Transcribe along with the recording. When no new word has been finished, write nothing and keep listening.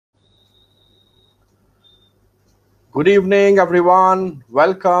Good evening, everyone.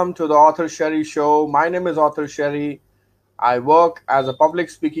 Welcome to the Author Shri Show. My name is Author Shri. I work as a public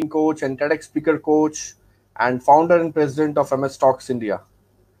speaking coach and TEDx speaker coach and founder and president of MS Talks India.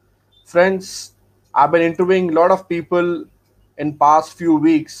 Friends, I've been interviewing a lot of people in past few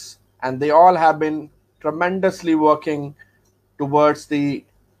weeks and they all have been tremendously working towards the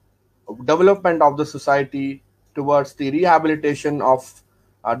development of the society, towards the rehabilitation of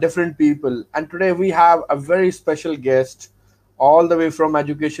different people. And today we have a very special guest all the way from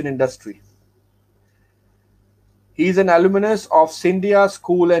education industry. He is an alumnus of Scindia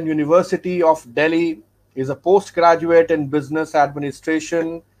School and University of Delhi. He is a postgraduate in business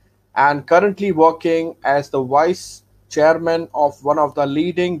administration and currently working as the vice chairman of one of the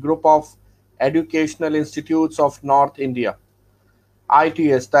leading group of educational institutes of North India,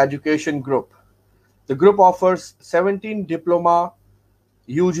 ITS, the education group. The group offers 17 diploma,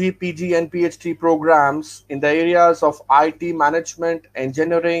 UG, PG, and PhD programs in the areas of IT management,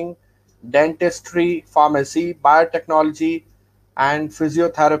 engineering, dentistry, pharmacy, biotechnology, and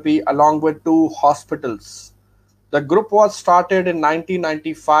physiotherapy, along with two hospitals. The group was started in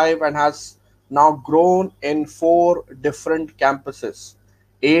 1995 and has now grown in four different campuses,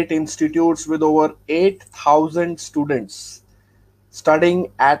 eight institutes with over 8,000 students studying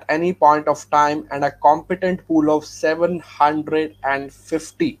at any point of time, and a competent pool of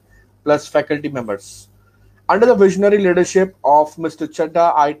 750 plus faculty members. Under the visionary leadership of Mr.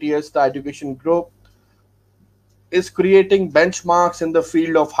 Chadha, ITS, the education group is creating benchmarks in the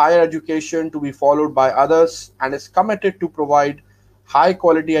field of higher education to be followed by others and is committed to provide high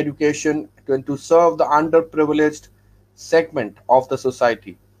quality education and to serve the underprivileged segment of the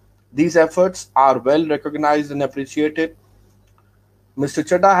society. These efforts are well recognized and appreciated. Mr.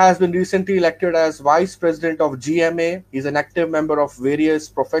 Chadha has been recently elected as Vice President of GMA. He is an active member of various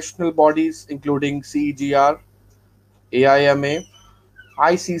professional bodies, including CEGR, AIMA,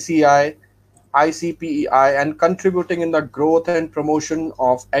 ICCI, ICPEI, and contributing in the growth and promotion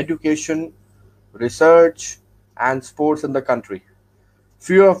of education, research, and sports in the country.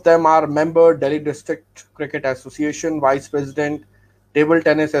 Few of them are member Delhi District Cricket Association, Vice President Table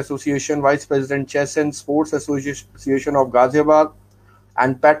Tennis Association, Vice President Chess and Sports Association of Ghaziabad,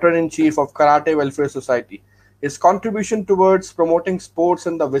 and patron-in-chief of Karate Welfare Society. His contribution towards promoting sports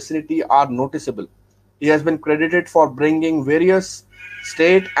in the vicinity are noticeable. He has been credited for bringing various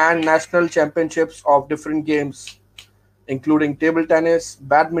state and national championships of different games, including table tennis,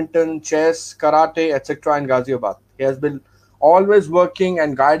 badminton, chess, karate, etc. in Ghaziabad. He has been always working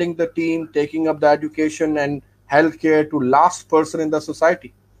and guiding the team, taking up the education and healthcare to last person in the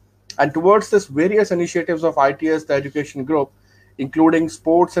society. And towards this various initiatives of ITS, the education group, including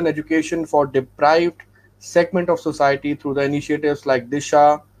sports and education for deprived segment of society through the initiatives like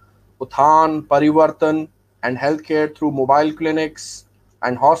Disha, Uthan, Parivartan, and healthcare through mobile clinics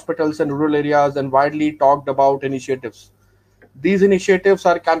and hospitals in rural areas and widely talked about initiatives. These initiatives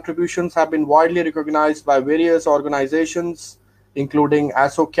or contributions have been widely recognized by various organizations, including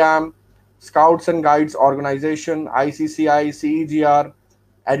ASOCAM, Scouts and Guides Organization, ICCI, CEGR,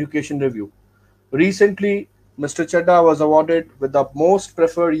 Education Review. Recently, Mr. Chadha was awarded with the Most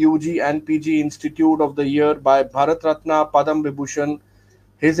Preferred UG and PG Institute of the Year by Bharat Ratna Padam Vibhushan,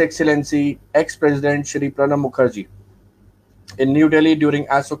 His Excellency ex-President Shri Pranab Mukherjee in New Delhi during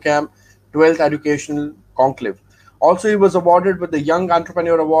ASOCAM 12th Educational Conclave. Also, he was awarded with the Young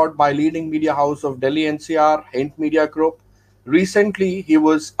Entrepreneur Award by leading media house of Delhi NCR, Hint Media Group. Recently, he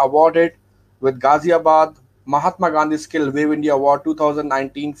was awarded with Ghaziabad Mahatma Gandhi Skill Wave India Award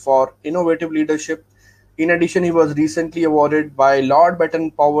 2019 for innovative leadership. In addition, he was recently awarded by Lord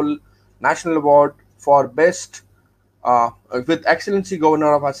Baton Powell National Award for Best with Excellency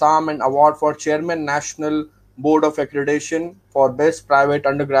Governor of Assam and Award for Chairman National Board of Accreditation for Best Private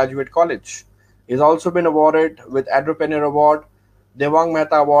Undergraduate College. He has also been awarded with Entrepreneur Award, Devang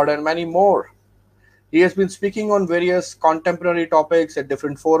Mehta Award, and many more. He has been speaking on various contemporary topics at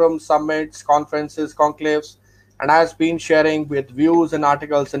different forums, summits, conferences, conclaves, and has been sharing with views and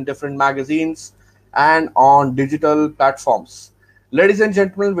articles in different magazines and on digital platforms. Ladies and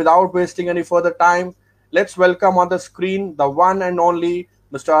gentlemen, without wasting any further time, let's welcome on the screen the one and only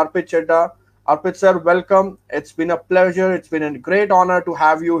Mr. Arpit Chadha. Arpit sir, welcome. It's been a pleasure. It's been a great honor to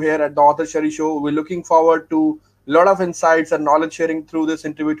have you here at the Author Shri Show. We're looking forward to a lot of insights and knowledge sharing through this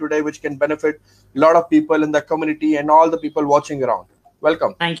interview today, which can benefit a lot of people in the community and all the people watching around.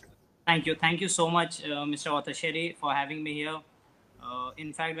 Welcome. Thank you so much, Mr. Authasheri, for having me here.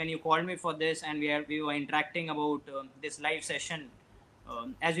 In fact, when you called me for this and we were interacting about this live session,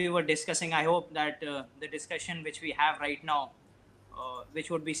 as we were discussing, I hope that the discussion which we have right now, which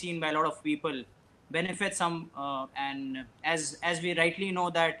would be seen by a lot of people, benefit some, and as we rightly know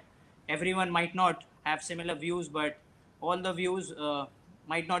that everyone might not have similar views, but all the views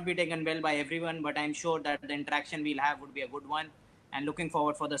might not be taken well by everyone, but I'm sure that the interaction we'll have would be a good one, and looking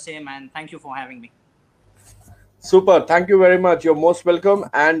forward for the same. And thank you for having me. Super. Thank you very much. You're most welcome.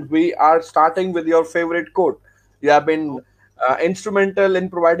 And we are starting with your favorite quote. You have been instrumental in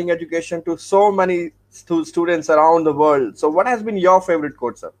providing education to so many students around the world. So, what has been your favorite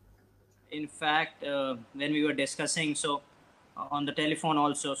quote, sir? In fact, when we were discussing, so on the telephone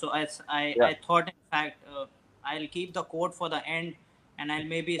also, so Yeah. I thought, in fact, I'll keep the quote for the end, and I'll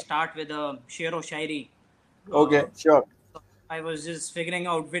maybe start with a shero shairi. Okay. Sure. So I was just figuring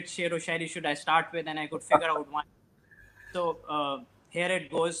out which shero shairi should I start with, and I could figure out one. So here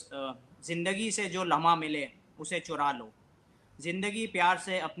it goes. जिंदगी से जो लम्हा मिले उसे चुरा लो, जिंदगी प्यार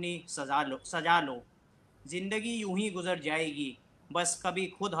से अपनी सजा लो, जिंदगी यूं ही गुजर जाएगी, बस कभी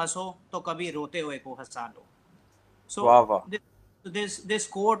खुद हंसो तो कभी रोते हुए को हंसा लो. So Wow. Wow. this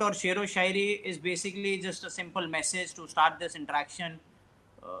quote or shero shairi is basically just a simple message to start this interaction.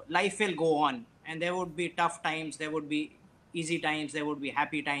 Life will go on, and there would be tough times, there would be easy times, there would be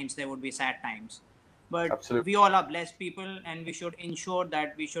happy times, there would be sad times. But Absolutely. we all are blessed people, and we should ensure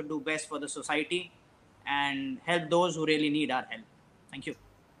that we should do best for the society and help those who really need our help. Thank you.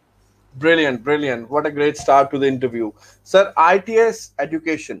 Brilliant, brilliant. What a great start to the interview. Sir, ITS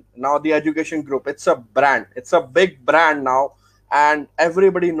Education, now the education group, it's a brand. It's a big brand now, and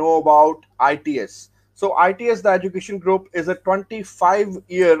everybody know about ITS. So ITS, the education group, is a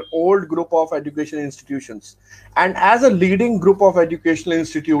 25-year-old group of education institutions. And as a leading group of educational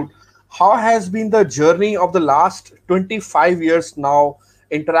institute, how has been the journey of the last 25 years now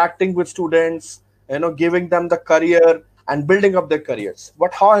interacting with students, giving them the career and building up their careers?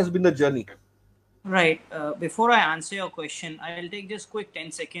 How has been the journey? Right. Before I answer your question, I'll take just quick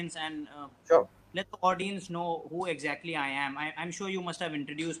 10 seconds and Sure. let the audience know who exactly I am. I'm sure you must have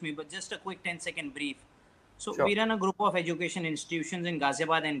introduced me, but just a quick 10-second brief. So Sure. we run a group of education institutions in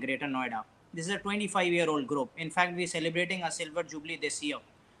Ghaziabad and Greater Noida. This is a 25-year-old group. In fact, we're celebrating our silver jubilee this year.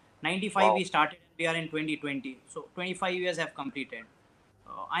 95 Wow. we started, we are in 2020. So 25 years have completed.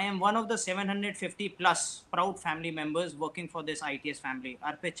 I am one of the 750 plus proud family members working for this ITS family.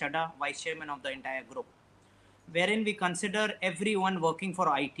 Arpit, Chadha, vice chairman of the entire group, wherein we consider everyone working for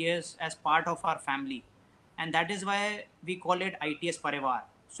ITS as part of our family, and that is why we call it ITS परिवार.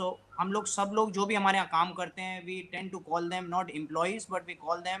 So हम लोग सब लोग जो भी हमारे यहाँ काम करते हैं, we tend to call them not employees, but we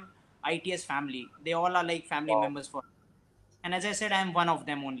call them ITS family. They all are like family Wow. members for us. And as I said, I am one of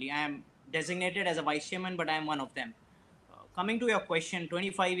them only. I am designated as a vice chairman, but I am one of them. Coming to your question,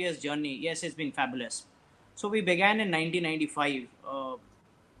 25 years journey, yes, it's been fabulous. So we began in 1995.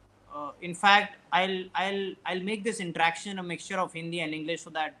 In fact, I'll make this interaction a mixture of Hindi and English so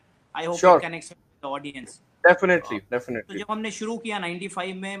that I hope it Sure. connects with the audience. Definitely. तो Definitely. जब हमने शुरू किया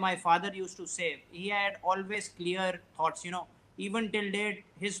 95 में, my father used to say he had always clear thoughts, even till date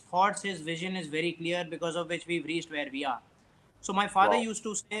his thoughts, his vision is very clear, because of which we've reached where we are. So my father Wow. used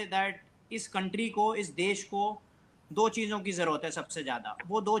to say that इस country को, इस देश को दो चीज़ों की ज़रूरत है सबसे ज़्यादा.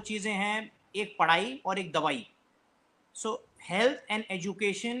 वो दो चीज़ें हैं, एक पढ़ाई और एक दवाई. So health and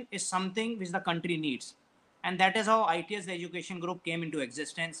education is something which the country needs, and that is how ITS the education group came into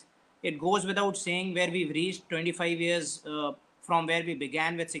existence. It goes without saying where we've reached 25 years from where we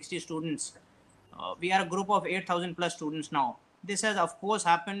began with 60 students. We are a group of 8,000 plus students now. This has of course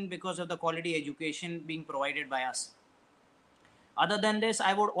happened because of the quality education being provided by us. Other than this,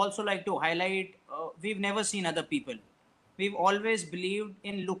 I would also like to highlight we've never seen other people. We've always believed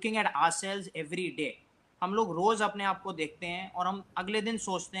in looking at ourselves every day. हम लोग रोज अपने आप को देखते हैं और हम अगले दिन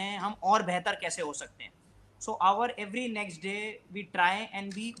सोचते हैं हम और बेहतर कैसे हो सकते हैं. So our every next day we try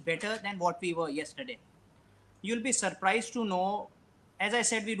and be better than what we were yesterday. You'll be surprised to know, as I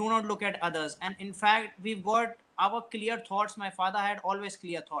said, we do not look at others, and in fact we've got our clear thoughts. My father had always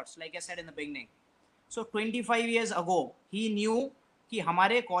clear thoughts, like I said in the beginning. So 25 years ago he knew कि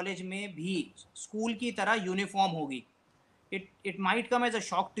हमारे college में भी school की तरह uniform होगी. It might come as a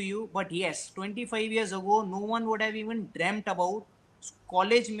shock to you, but yes, 25 years ago no one would have even dreamt about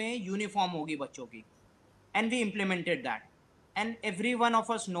college में uniform होगी बच्चों की, and we implemented that. And every one of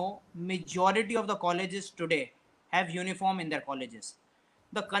us know majority of the colleges today have uniform in their colleges.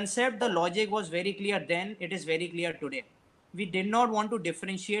 The concept, the logic was very clear then, it is very clear today. We did not want to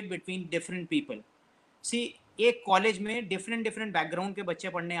differentiate between different people. सी एक college में different different background के बच्चे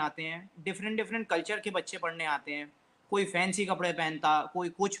पढ़ने आते हैं, different different culture के बच्चे पढ़ने आते हैं. कोई फैंसी कपड़े पहनता, कोई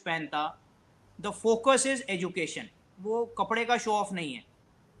कुछ पहनता. The focus is education. वो कपड़े का शो ऑफ नहीं है,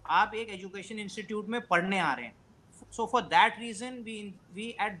 आप एक एजुकेशन इंस्टीट्यूट में पढ़ने आ रहे हैं. So for that reason we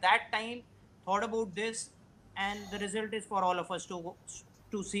at that time thought about this, and the result is for all of us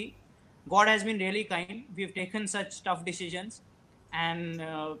to see. God has been really kind. We've taken such tough decisions, and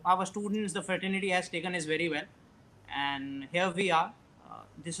our students, the fraternity has taken us very well, and here we are.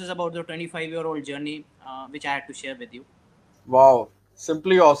 This is about the 25-year-old journey which I had to share with you. Wow,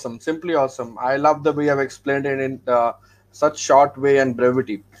 simply awesome, simply awesome. I love the way you have explained it in such short way and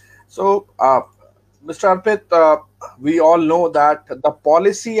brevity. So, Mr. Arpit, we all know that the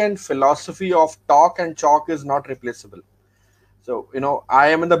policy and philosophy of talk and chalk is not replaceable. So, I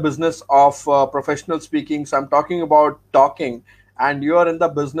am in the business of professional speaking, so I'm talking about talking, and you are in the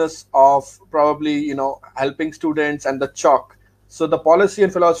business of probably, helping students and the chalk. So, the policy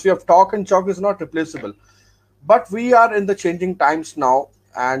and philosophy of talk and chalk is not replaceable. But we are in the changing times now,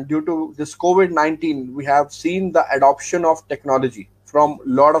 and due to this COVID-19, we have seen the adoption of technology from a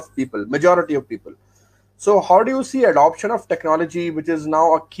lot of people, majority of people. So, how do you see adoption of technology, which is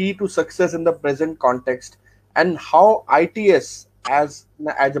now a key to success in the present context, and how ITS as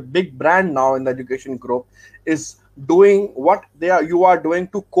a big brand now in the education group is doing what you are doing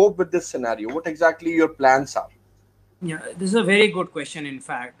to cope with this scenario? What exactly your plans are? Yeah, this is a very good question. In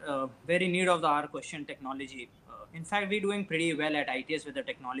fact, very need of the hour question. Technology. In fact, we're doing pretty well at ITS with the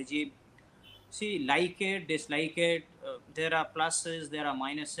technology. See, like it, dislike it. There are pluses, there are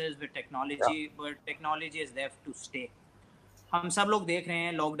minuses with Yeah. technology, but technology is there to stay. हम सब लोग देख रहे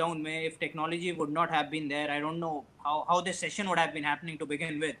हैं lockdown में, if technology would not have been there, I don't know how this session would have been happening to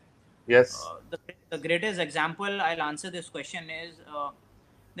begin with. Yes. The greatest example I'll answer this question is,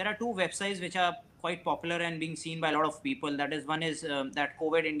 there are two websites which are quite popular and being seen by a lot of people. That is, one is that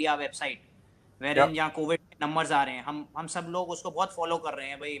COVID India website, Yeah. wherein जहाँ Covid के numbers आ रहे हैं, हम सब लोग उसको बहुत follow कर रहे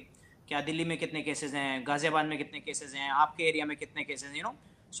हैं भाई. क्या दिल्ली में कितने केसेस हैं, गाजियाबाद में कितने केसेस हैं, आपके एरिया में कितने cases,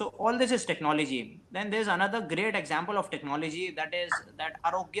 so all this is technology. Then there's another great example of technology, that is that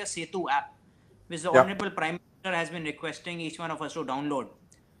Arogya Setu app, which the Yeah. Honorable Prime Minister has been requesting each one of us to download.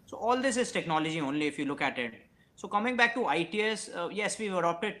 So all this is technology only if you look at it. So coming back to ITS, yes, we've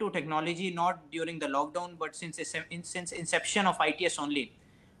adopted to technology not during the lockdown, but since inception of ITS only.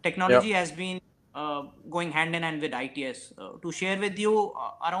 Yeah. Technology has been going hand in hand with ITS. To share with you,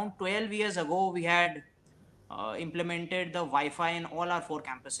 around 12 years ago, we had implemented the Wi-Fi in all our four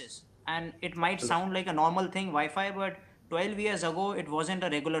campuses. And it might sound like a normal thing, Wi-Fi, but 12 years ago, it wasn't a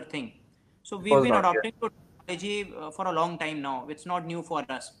regular thing. So It we've was been not. Yeah. adopting to technology for a long time now. It's not new for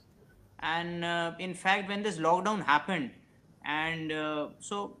us. And in fact, when this lockdown happened, and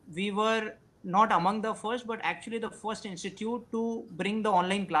so we were not among the first, but actually the first institute to bring the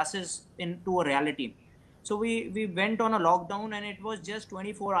online classes into a reality. So we went on a lockdown, and it was just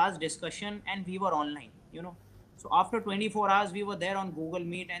 24 hours discussion, and we were online. So after 24 hours, we were there on Google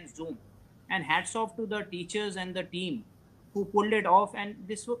Meet and Zoom. And hats off to the teachers and the team who pulled it off. And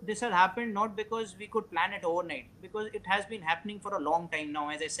this has happened not because we could plan it overnight, because it has been happening for a long time now.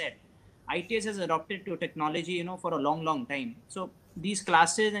 As I said, ITS has adopted to technology, for a long, long time. So these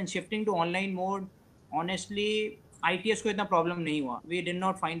classes and shifting to online mode, honestly, ITS को इतना problem नहीं हुआ. We did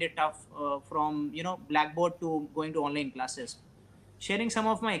not find it tough from Blackboard to going to online classes. Sharing some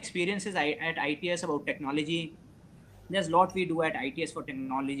of my experiences at ITS about technology. There's a lot we do at ITS for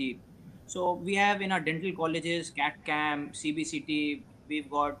technology. So we have in our dental colleges, CAT CAM, CBCT. We've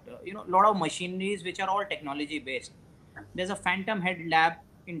got a lot of machineries which are all technology based. There's a phantom head lab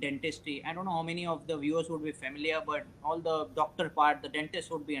in dentistry. I don't know how many of the viewers would be familiar, but all the doctor part, the dentist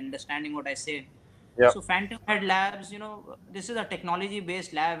would be understanding what I say. Yeah. So Phantom Head Labs, this is a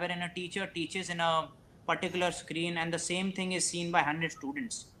technology-based lab wherein a teacher teaches in a particular screen, and the same thing is seen by 100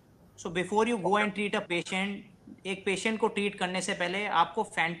 students. So before you go and treat a patient, एक patient को treat करने से पहले आपको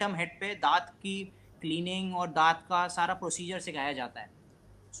Phantom head पे दांत की cleaning और दांत का सारा प्रोसीजर सिखाया जाता है.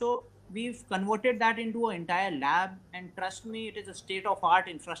 So we've converted that into an entire lab, and trust me, it is a state-of-art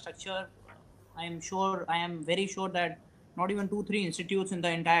infrastructure. I am very sure that not even two, three institutes in the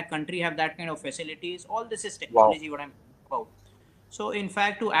entire country have that kind of facilities. All this is Wow. technology, what I'm about. So in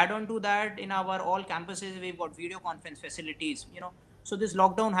fact, to add on to that, in our all campuses, we've got video conference facilities. So this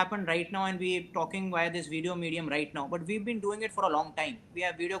lockdown happened right now, and we're talking via this video medium right now. But we've been doing it for a long time. We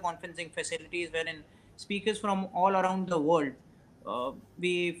have video conferencing facilities wherein speakers from all around the world,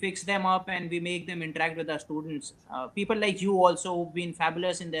 we fix them up and we make them interact with our students. People like you also who've been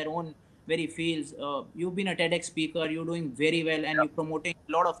fabulous in their own very fields. You've been a TEDx speaker. You're doing very well, and Yeah. you're promoting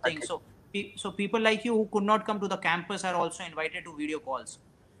a lot of things. Thank you. So people like you who could not come to the campus are also invited to video calls.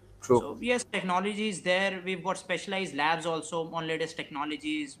 True. So yes, technology is there. We've got specialized labs also on latest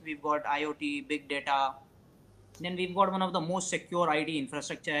technologies. We've got IoT, big data. Then we've got one of the most secure ID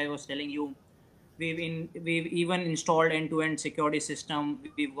infrastructure I was telling you. We've even installed end-to-end security system.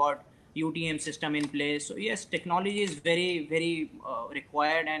 We've got UTM system in place. So yes, technology is very, very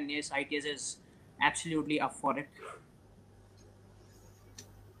required, and yes, ITS is absolutely up for it.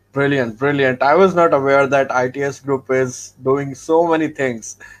 Brilliant, brilliant. I was not aware that ITS group is doing so many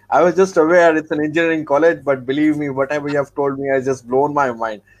things. I was just aware it's an engineering college, but believe me, whatever you have told me has just blown my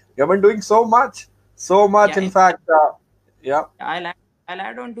mind. You have been doing so much, so much. Yeah, In fact, yeah, I'll add, I'll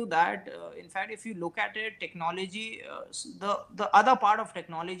add on to that. In fact, if you look at it, technology, the other part of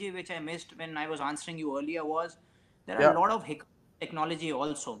technology which I missed when I was answering you earlier was there are a yeah, lot of hiccups in technology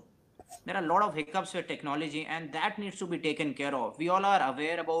also. There are a lot of hiccups with technology, and that needs to be taken care of. We all are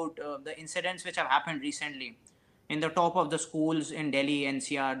aware about the incidents which have happened recently in the top of the schools in Delhi,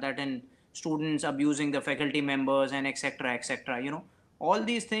 NCR, that in students abusing the faculty members and etc. etc. All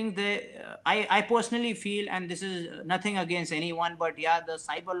these things. I personally feel, and this is nothing against anyone, but yeah, the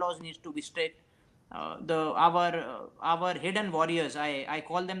cyber laws needs to be strict. The our hidden warriors, I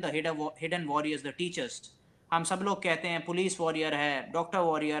call them the hidden warriors, the teachers. हम सब लोग कहते हैं police warrior है, doctor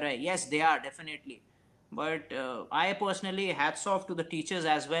warrior है. Yes, they are definitely, but I personally hats off to the teachers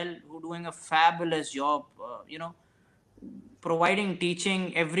as well, who doing a fabulous job. Providing,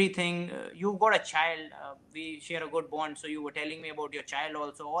 teaching, everything. You've got a child. We share a good bond. So you were telling me about your child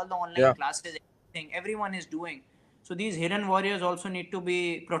also. All the online yeah, classes, everything, everyone is doing. So these hidden warriors also need to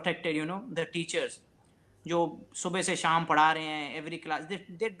be protected. The teachers जो सुबह से शाम पढ़ा रहे हैं, every class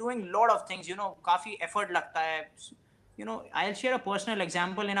they're doing lot of things. काफी effort लगता है. I'll share a personal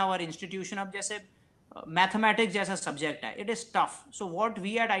example in our institution. अब जैसे मैथमेटिक्स जैसा सब्जेक्ट है, it is tough. So what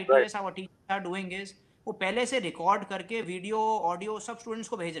we eight right, ITS our teachers are doing is वो पहले से रिकॉर्ड करके वीडियो ऑडियो सब स्टूडेंट्स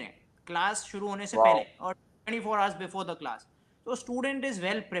को भेज रहे हैं क्लास शुरू होने से पहले, wow. और 24 hours before the class. So student is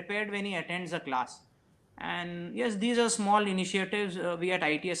well prepared when he attends the class. And yes, these are small initiatives we at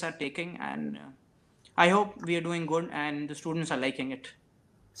ITS are taking, and I hope we are doing good and the students are liking it.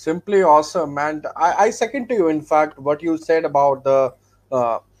 Simply awesome. And I second to you, in fact, what you said about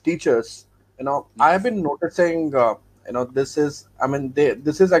the teachers. I have Yes. been noticing, this is, I mean,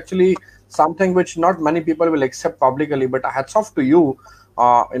 this is actually something which not many people will accept publicly, but hats off to you.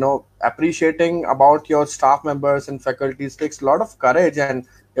 Appreciating about your staff members and faculties takes a lot of courage, and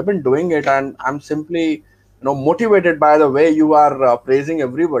you've been doing it. And I'm simply, motivated by the way you are praising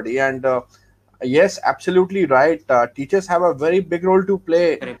everybody. And yes, absolutely right. Teachers have a very big role to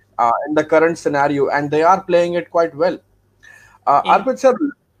play Correct. in the current scenario, and they are playing it quite well. In Arpit sir,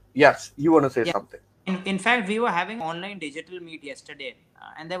 yes, you want to say Yeah. something? In fact, we were having online digital meet yesterday,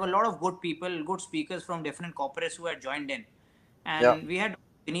 and there were a lot of good people, good speakers from different corporates who had joined in. Yeah, And we had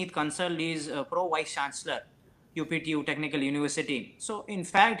Vineet Kansal, he's Pro Vice Chancellor, UPTU Technical University. So, in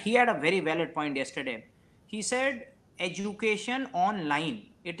fact, he had a very valid point yesterday. He said, education online,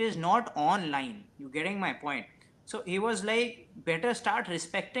 it is not online. You getting my point? So, he was like, better start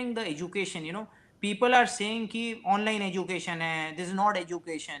respecting the education. People are saying ki online education hai, this is not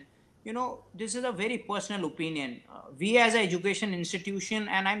education. This is a very personal opinion. We as an education institution,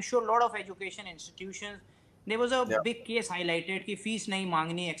 and I'm sure a lot of education institutions, there was a yeah, big case highlighted ki fees nahi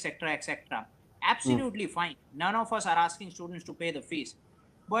mangni, etc., etc. mm, Absolutely fine. None of us are asking students to pay the fees,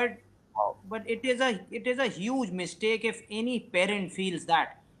 but wow, it is a huge mistake if any parent feels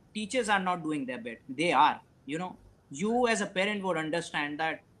that teachers are not doing their bit. They are. You as a parent would understand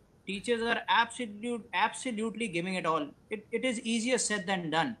that teachers are absolutely giving it all. It is easier said than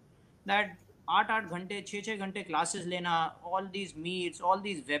done. That 8 8 घंटे 6 6 घंटे classes लेना, all these meets, all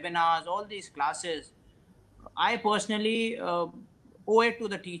these webinars, all these classes. I personally owe it to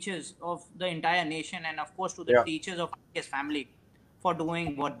the teachers of the entire nation, and of course to the yeah. teachers of his family for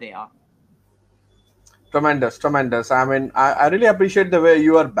doing what they are. Tremendous, tremendous. I mean, I really appreciate the way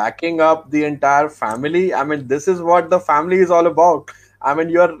you are backing up the entire family. I mean, this is what the family is all about. I mean,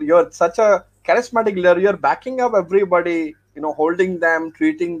 you're such a charismatic leader. You're backing up everybody, holding them,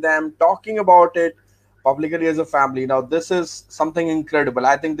 treating them, talking about it publicly as a family. Now, this is something incredible.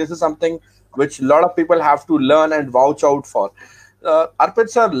 I think this is something which a lot of people have to learn and vouch out for. Arpit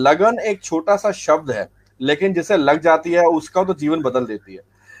sir, लगन एक छोटा सा शब्द है, लेकिन जिसे लग जाती है उसका तो जीवन बदल देती है.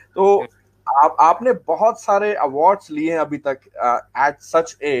 तो आपने बहुत सारे अवार्ड्स लिए हैं अभी तक. At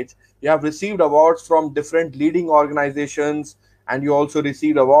such as you have received awards from different leading organizations, and you also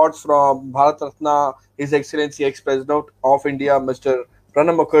received awards from Bharat Ratna, His Excellency ex-President of India, Mr.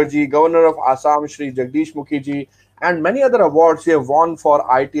 Pranab Mukherjee, Governor of Assam, Shri Jagdish Mukhi, and many other awards you have won for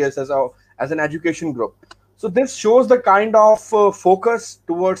ITS as an education group. So this shows the kind of focus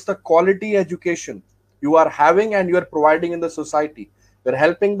towards the quality education you are having and you are providing in the society. You're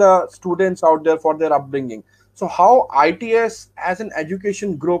helping the students out there for their upbringing. So how ITS as an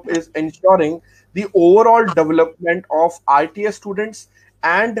education group is ensuring the overall development of ITS students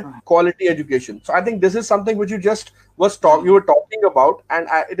and quality education. So I think this is something which you just you were talking about, and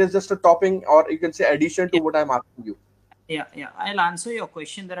it is just a topping, or you can say addition to Yeah. what I'm asking you. Yeah. I'll answer your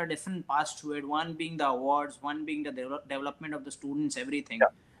question. There are different parts to it. One being the awards, one being the development of the students, everything. Yeah.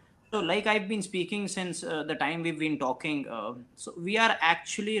 So, like I've been speaking since the time we've been talking, so we are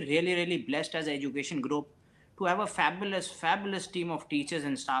actually really, really blessed as an education group to have a fabulous, fabulous team of teachers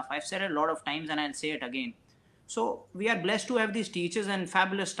and staff. I've said it a lot of times, and I'll say it again. So, we are blessed to have these teachers and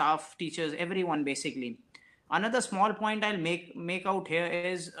fabulous staff, teachers, everyone basically. Another small point I'll make out here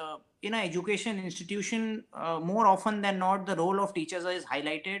is in an education institution, more often than not, the role of teachers is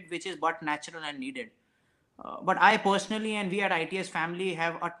highlighted, which is but natural and needed. But I personally and we at ITS family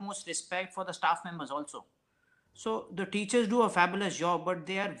have utmost respect for the staff members also. So the teachers do a fabulous job, but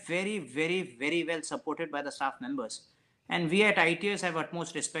they are very, very, very well supported by the staff members. And we at ITS have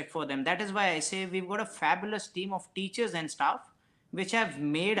utmost respect for them. That is why I say we've got a fabulous team of teachers and staff which have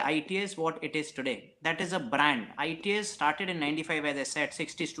made ITS what it is today. That is a brand. ITS started in 95, as I said,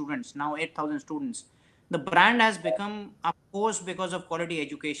 60 students, now 8,000 students. The brand has become, of course, because of quality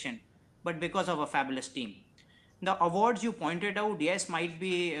education, but because of a fabulous team. The awards you pointed out, yes, might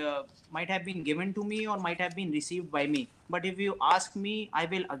have been given to me or might have been received by me. But if you ask me, I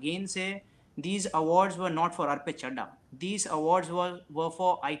will again say these awards were not for Arpit Chadha. These awards were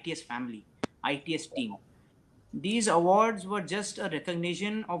for ITS family, ITS team. These awards were just a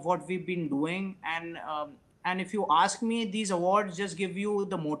recognition of what we've been doing, and if you ask me, these awards just give you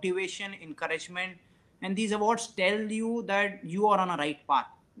the motivation, encouragement, and these awards tell you that you are on a right path,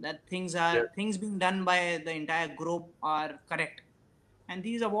 that Yeah. things being done by the entire group are correct, and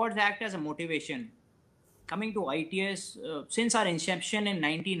these awards act as a motivation. Coming to ITS, since our inception in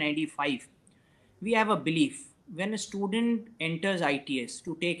 1995, we have a belief when a student enters ITS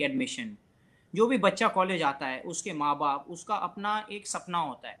to take admission, जो भी बच्चा college आता है उसके माँ बाप उसका अपना एक सपना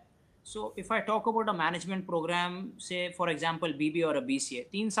होता है. So if I talk about a management programme से फॉर एग्जांपल बीबी और BCA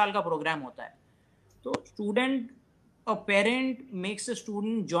 3 साल का प्रोग्राम होता है. तो student a parent makes a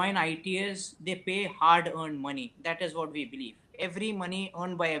student join ITS, they pay hard earned money. That is what we believe. Every money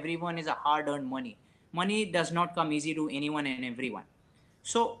earned by everyone is a hard earned money. Money does not come easy to anyone and everyone.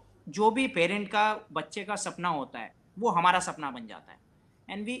 So जो भी parent का बच्चे का सपना होता है वो हमारा सपना बन जाता है.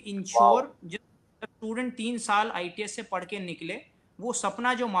 And we Wow. इंश्योर जब स्टूडेंट 3 साल ITS से पढ़ के निकले, वो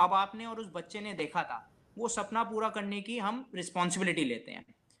सपना जो माँ बाप ने और उस बच्चे ने देखा था वो सपना पूरा करने की हम रिस्पॉन्सिबिलिटी लेते हैं.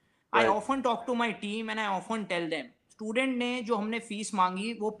 आई Right. Often talk to my team and I often tell them, student ने जो हमने फीस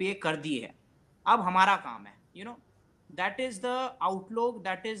मांगी वो पे कर दी है, अब हमारा काम है. That is the outlook,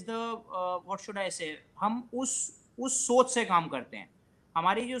 that is the what should I से, हम उस सोच से काम करते हैं.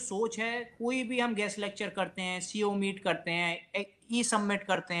 हमारी जो सोच है, कोई भी हम गेस्ट लेक्चर करते हैं, CO मीट करते हैं, ई सबमिट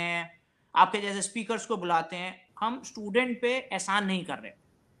करते हैं, आपके जैसे स्पीकर्स को बुलाते हैं, हम स्टूडेंट पे एहसान नहीं कर रहे.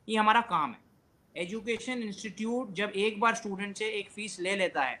 ये हमारा काम है. एजुकेशन इंस्टीट्यूट जब एक बार स्टूडेंट से एक फीस ले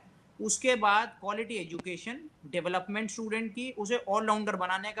लेता है, उसके बाद क्वालिटी एजुकेशन डेवलपमेंट स्टूडेंट की उसे ऑलराउंडर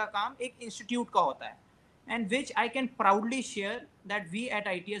बनाने का काम एक इंस्टीट्यूट का होता है. And which I can proudly share that we eight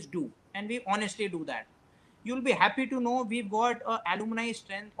ITS do, and we honestly do that. You'll be happy to know we've got a alumni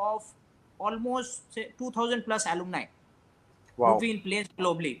strength of almost say 2000 plus alumni who've Wow. been placed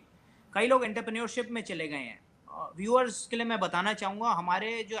globally. कई लोग entrepreneurship में चले गए हैं. Viewers के लिए मैं बताना चाहूँगा,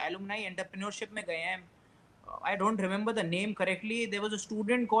 हमारे जो एलुमनाई एंटरप्रेन्योरशिप में गए हैं, I don't remember the name correctly. There was a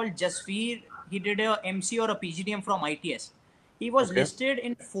student called Jasveer. He did a MC or a PGDM from ITS. He was Okay. listed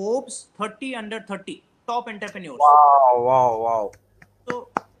in Forbes 30 under 30 top entrepreneurs. Wow. Wow. Wow. So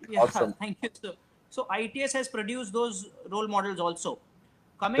yeah, Awesome. thank you. So ITS has produced those role models also.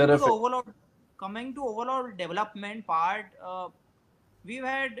 Coming to the Terrific. overall development part, we've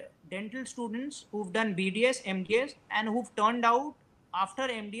had dental students who've done BDS, MDS, and who've turned out after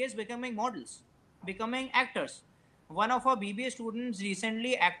MDS becoming models, becoming actors. One of our BBA students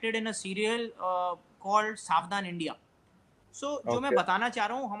recently acted in a serial called Savdhan India. सो जो मैं Okay. बताना चाह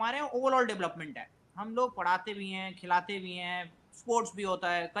रहा हूँ, हमारे यहाँ overall development है. हम लोग पढ़ाते भी हैं, खिलाते भी हैं, स्पोर्ट्स भी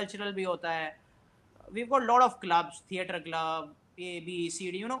होता है, कल्चरल भी होता है. We've got a lot of clubs, theatre club, A, B, C,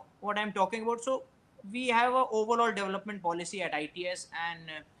 D, you know what I'm talking about. So we have a overall development policy at ITS. And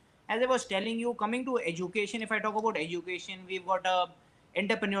as I was telling you, coming to education, if I talk about education, we've got a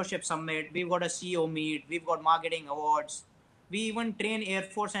entrepreneurship summit, we've got a CEO meet, we've got marketing awards, we even train Air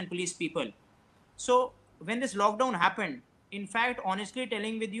Force and police people. So when this lockdown happened, in fact, honestly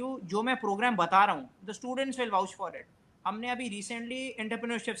telling with you, जो मैं programme बता रहा हूँ, the students will vouch for it. हमने अभी recently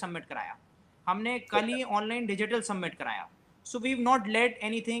entrepreneurship summit कराया, हमने कल ही ऑनलाइन डिजिटल सबमिट कराया. So we not let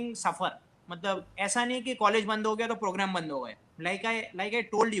anything सफर. मतलब ऐसा नहीं कि कॉलेज बंद हो गया तो प्रोग्राम बंद हो गए. लाइक आई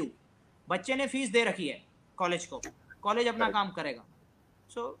टोल्ड यू, बच्चे ने फीस दे रखी है कॉलेज को, कॉलेज अपना काम करेगा.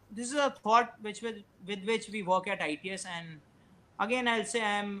 So this is a thought with which we work at ITS, and again I'll say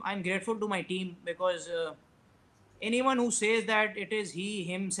I'm grateful to my team, because anyone who says that it is he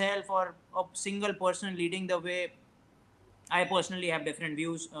himself or a single person leading the way, I personally have different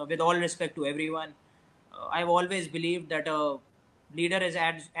views. With all respect to everyone, I've always believed that a leader is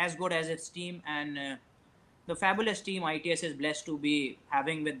as good as its team, and the fabulous team ITS is blessed to be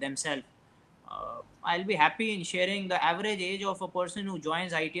having with themselves. I'll be happy in sharing the average age of a person who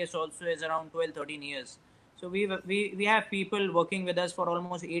joins ITS also is around 12, 13 years. So we have people working with us for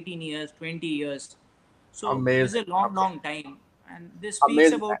almost 18 years, 20 years. So this is Amazing, a long, amazing, long time, and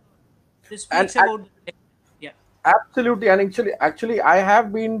amazing. this And speaks about yeah, absolutely, and actually, I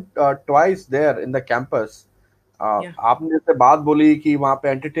have been twice there in the campus. yeah, आपने जैसे बात बोली कि वहाँ पे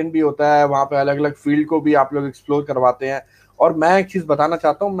entertain भी होता है, वहाँ पे अलग अलग फील्ड को भी आप लोग एक्सप्लोर करवाते हैं, और मैं एक चीज बताना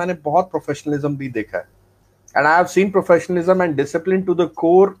चाहता हूँ, मैंने बहुत प्रोफेशनलिज्म भी देखा है, and I have seen professionalism and discipline to the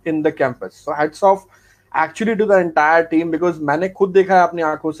core in the campus. So hats off actually to the entire team, because मैंने खुद देखा है अपनी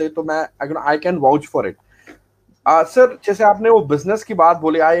आंखों से, तो मैं I can vouch for it. Sir, जैसे आपने वो बिजनेस की बात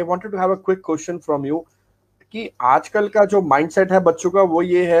बोली, I wanted to have a quick question from you कि आजकल का जो माइंडसेट है बच्चों का वो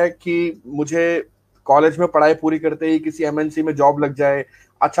ये है कि मुझे कॉलेज में पढ़ाई पूरी करते ही किसी एमएनसी में जॉब लग जाए,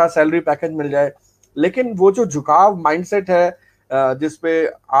 अच्छा सैलरी पैकेज मिल जाए, लेकिन वो जो झुकाव माइंडसेट है जिसपे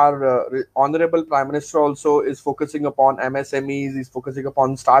are honourable prime minister also is focusing upon MSMEs, is focusing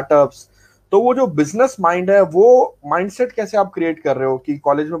upon startups, तो वो जो बिजनेस माइंड है वो माइंडसेट कैसे आप क्रिएट कर रहे हो कि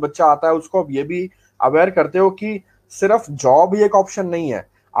कॉलेज में बच्चा आता है उसको आप ये भी अवेयर करते हो कि सिर्फ जॉब ही एक ऑप्शन नहीं है,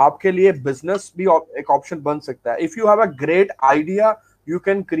 आपके लिए बिजनेस भी एक ऑप्शन बन सकता है, if you have a great idea you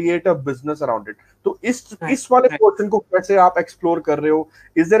can create a business around it, तो right, इस वाले right. पोर्शन को कैसे आप एक्सप्लोर कर रहे हो,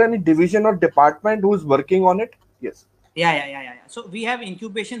 इज देयर एनी डिवीजन और department who is working on it? Yes. Yeah. So we have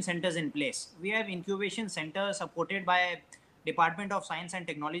incubation centers in place. We have incubation centers supported by Department of Science and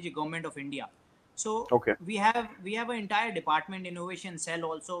Technology, Government of India. So okay, we have an entire department innovation cell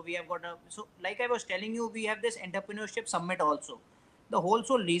also. We have got a, so like I was telling you, we have this entrepreneurship summit also. The whole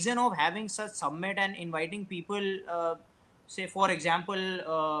sole reason of having such summit and inviting people, say for example,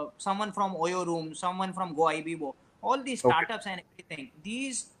 someone from Oyo Room, someone from Go Ibibo, all these okay, startups and everything,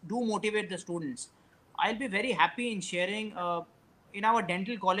 these do motivate the students. I'll be very happy in sharing. In our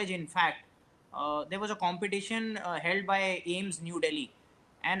dental college, in fact, there was a competition held by AIMS New Delhi,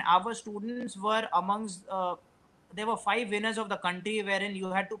 and our students were amongst. There were 5 winners of the country, wherein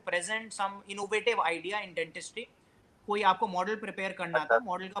you had to present some innovative idea in dentistry. कोई आपको model prepare करना था, अच्छा,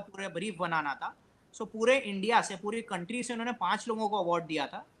 model का पूरा brief बनाना था. सो पूरे India से, पूरी कंट्री से उन्होंने 5 लोगों को अवार्ड दिया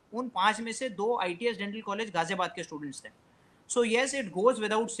था. उन 5 में से 2 ITS डेंटल कॉलेज गाजियाबाद के स्टूडेंट्स थे. So yes, it goes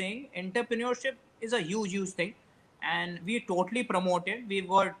without saying, entrepreneurship is a huge thing, and we totally promote it. We've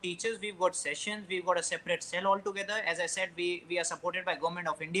got teachers, we've got sessions, we've got a separate cell altogether. As I said, we are supported by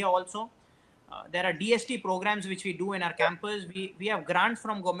Government of India also. There are DST programs which we do in our campus. We have grants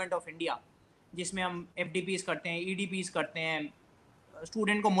from Government of India, जिसमें हम FDPs करते हैं, EDPs करते हैं,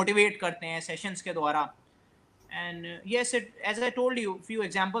 student को motivate करते हैं sessions के द्वारा. And yes, it, as I told you, few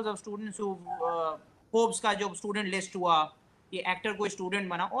examples of students who Forbes का जो स्टूडेंट लिस्ट हुआ, ये एक्टर कोई स्टूडेंट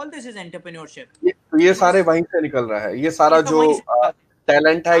बना, ऑल दिस इज एंटरप्रेन्योरशिप. ये बिकॉज सारे वहीं से निकल रहा है, ये ये सारा सब जो वहीं से निकलते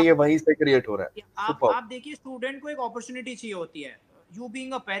टैलेंट है हैं. ये वहीं से क्रिएट हो रहा है, सुपर। आप देखिए, स्टूडेंट को एक अपॉर्चुनिटी चाहिए होती है. You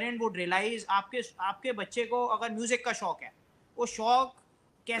being a parent would realise, आपके आपके बच्चे को अगर म्यूजिक का शौक है, वो शौक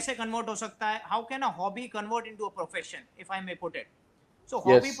कैसे कन्वर्ट हो सकता है, how can a hobby convert into a profession, if I may put it. So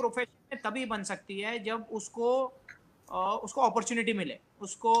hobby yes, profession में तभी बन सकती है जब उसको उसको अपॉर्चुनिटी मिले.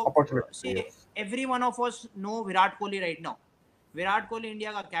 उसको से, opportunity, yes, every one of us know Virat Kohli right now. Virat Kohli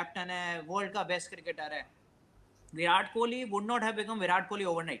India का कैप्टन है, वर्ल्ड का बेस्ट क्रिकेटर है. Virat Kohli would not have become Virat Kohli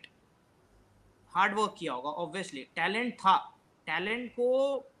overnight. Hard work किया होगा, ऑब्वियसली टैलेंट था. टैलेंट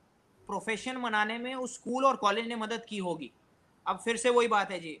को प्रोफेशन बनाने में उस स्कूल और कॉलेज ने मदद की होगी. अब फिर से वही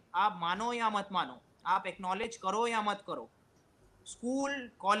बात है जी, आप मानो या मत मानो, आप एक्नॉलेज करो या मत करो, स्कूल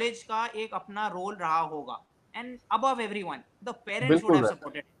कॉलेज का एक अपना रोल रहा होगा. And above everyone the parents would बिल्कुल हैव है,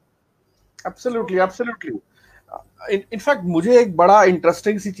 supported. So absolutely, absolutely. In fact मुझे एक बड़ा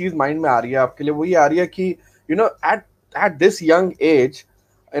इंटरेस्टिंग सी चीज माइंड में आ रही है आपके लिए, वो ये आ रही है कि you know at at this young age,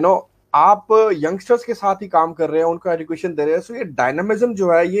 you know आप यंगस्टर्स के साथ ही काम कर रहे हैं, उनको एजुकेशन दे रहे हैं, सो ये डायनामिज्म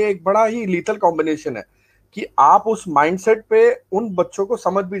जो है ये एक बड़ा ही लीथल कॉम्बिनेशन है कि आप उस माइंडसेट पे उन बच्चों को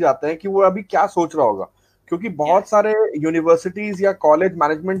समझ भी जाते हैं कि वो अभी क्या सोच रहा होगा, क्योंकि या बहुत सारे यूनिवर्सिटीज या कॉलेज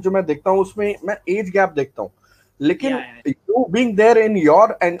मैनेजमेंट जो मैं देखता हूँ उसमें मैं एज गैप देखता हूँ, या लेकिन you being there in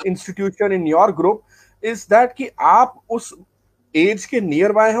your institution in your group is that कि आप उस एज के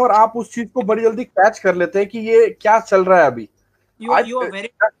नियर बाय हैं और आप उस चीज को बड़ी जल्दी कैच कर लेते हैं कि ये क्या चल रहा है अभी। आई you are very,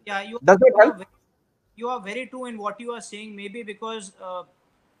 yeah, does it you are help? very, you are very true in what you are saying. Maybe because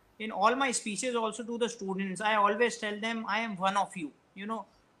in all my speeches also to the students, I always tell them I am one of you. You know,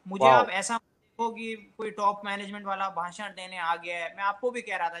 मुझे आप Wow. ऐसा देखो कि कोई top management वाला भाषण देने आ गया है. मैं आपको भी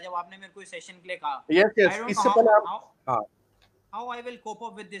कह रहा था जब आपने मेरे को सेशन के लिए कहा, Yes, I yes. don't know इससे पहले आप, how हाँ, how I will cope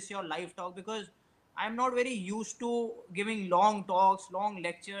up with this your live talk, because I'm not very used to giving long talks, long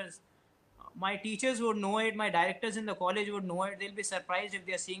lectures. My teachers would know it, my directors in the college would know it. They'll be surprised if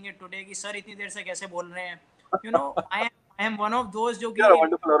they are seeing it today कि sir इतनी देर से कैसे बोल रहे हैं. You know, I am one of those जो कि you're a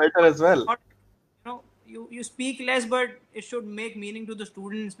wonderful orator as well. not, you speak less, but it should make meaning to the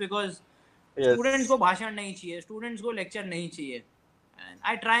students, because students Yes. को भाषण नहीं चाहिए, students को lecture नहीं चाहिए. And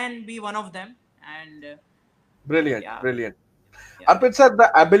I try and be one of them. And Brilliant, yeah, brilliant. yeah. Arpit said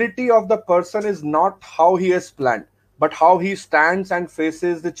the ability of the person is not how he has planned, but how he stands and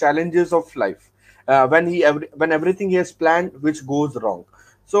faces the challenges of life when everything he has planned which goes wrong.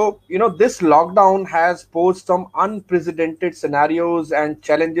 So this lockdown has posed some unprecedented scenarios and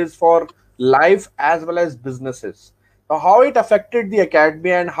challenges for life as well as businesses. Now, how it affected the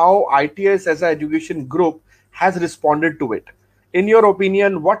academy and how ITS as an education group has responded to it. In your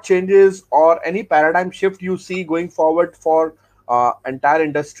opinion, what changes or any paradigm shift you see going forward for entire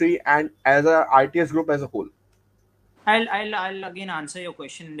industry and as a ITS group as a whole? I'll again answer your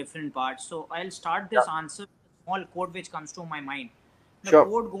question in different parts. So I'll start Yeah, this answer with a small quote which comes to my mind. The sure.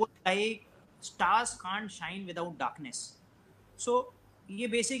 quote goes like, "Stars can't shine without darkness." So ये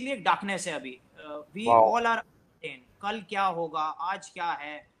basically एक darkness है अभी. We Wow. all are uncertain. कल क्या होगा, आज क्या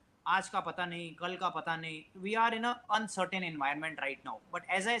है, आज का पता नहीं, कल का पता नहीं. We are in a uncertain environment right now. But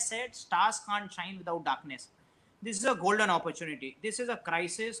as I said, stars can't shine without darkness. This is a golden opportunity. This is a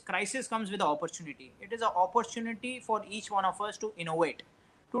crisis. Crisis comes with an opportunity. It is an opportunity for each one of us to innovate,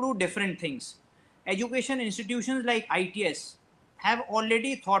 to do different things. Education institutions like ITS have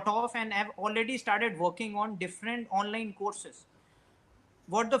already thought of and have already started working on different online courses.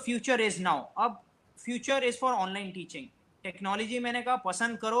 What the future is now, अब future is for online teaching. Technology मैंने कहा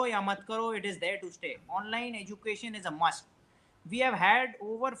पसंद करो या मत करो, it is there to stay. Online education is a must. We have had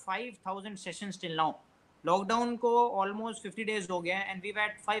over 5,000 sessions till now. Lockdown को almost 50 days हो गया and we've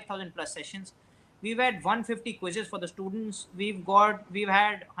had 5,000 plus sessions. We've had 150 quizzes for the students. We've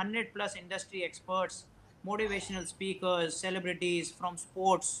had 100 plus industry experts, motivational speakers, celebrities from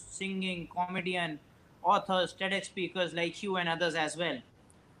sports, singing, comedian, authors, TEDx speakers like you and others as well.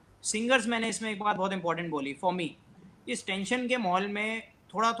 Singers, मैंने इसमें एक बात बहुत important बोली for me. इस tension के माहौल में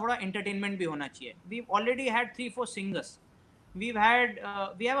थोड़ा थोड़ा एंटरटेनमेंट भी होना चाहिए. We already had 3-4 singers. We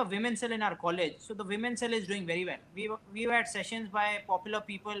have a women cell in our college, so the women cell is doing very well. We've had sessions by popular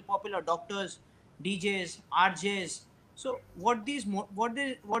people, popular doctors, DJs, RJs. So what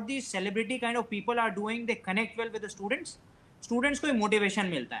these celebrity kind of people are doing, they connect well with the students. Students को motivation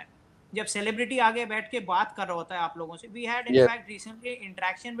मिलता है जब celebrity आगे बैठ के बात कर रहा होता है आप लोगों से. We had Yes. In fact recently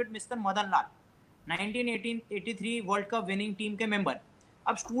interaction with mister Madan Lal, 1983 world cup winning team के मेंबर.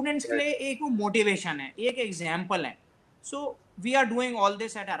 अब स्टूडेंट्स के Right. लिए एक वो मोटिवेशन है, एक एग्जाम्पल है. So we are doing all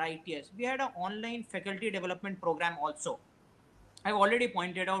this eight are ITS. We had a online faculty development programme also. I've already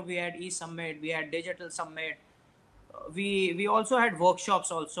pointed out we had e-summit, we had digital summit. We also had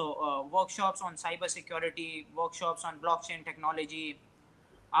workshops also, workshops on cyber security, workshops on blockchain technology.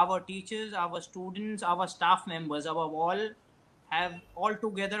 Our teachers, our students, our staff members, our all have all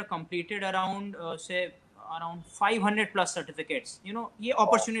together completed around say around 500 plus certificates. ये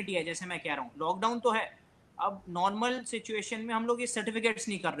opportunity है. जैसे मैं कह रहा हूँ lockdown तो है, अब नॉर्मल सिचुएशन में हम लोग ये सर्टिफिकेट्स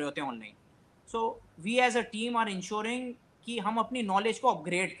नहीं कर रहे होते online. So we as a team are ensuring कि हम अपनी नॉलेज को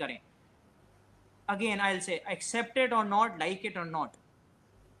अपग्रेड करें. Again I will say accept it और नॉट, लाइक इट और not,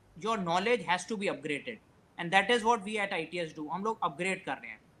 your knowledge has to be upgraded. And that is what we eight ITS do. हम लोग upgrade कर रहे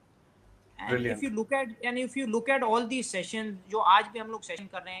हैं. And Brilliant. if you look at all these sessions, जो आज भी हम लोग सेशन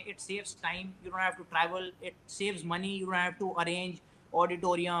कर रहे हैं, it saves time. You don't have to travel. It saves money. You don't have to arrange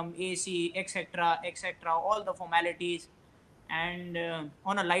auditorium, AC, etc., all the formalities. And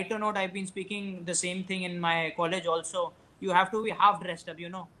on a lighter note, I've been speaking the same thing in my college also. You have to be half dressed up.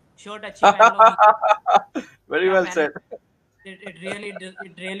 Shirt अच्छी पहन लो, Very क्या well पहनना said.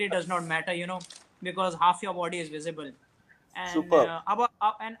 it really does not matter, because half your body is visible. And Superb.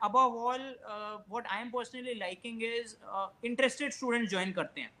 above all, what I am personally liking is interested students join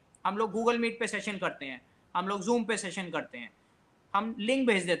करते हैं. हम लोग Google Meet पे session करते हैं, हम लोग Zoom पे सेशन करते हैं, हम लिंक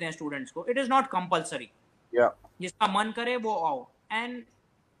भेज देते हैं स्टूडेंट्स को. It is not compulsory. Yeah. जिसका मन करे वो आओ.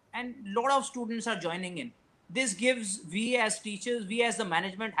 And lot of students are joining in. This gives we as teachers, we as the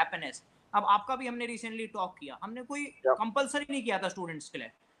management happiness. अब आपका भी हमने रिसेंटली टॉक किया, हमने कोई Yeah. कंपलसरी नहीं किया था स्टूडेंट्स के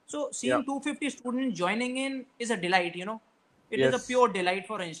लिए. So Yeah. seeing 250 students joining in is a delight. It is a Yes. pure delight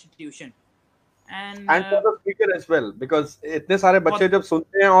for an institution. And and for the speaker as well, because इतने सारे for बच्चे जब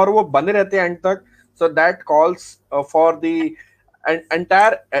सुनते हैं और वो बने रहते हैं एंड तक, so that calls for the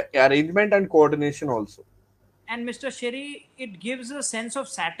entire arrangement and coordination also. and Mr. Shri, it gives a sense of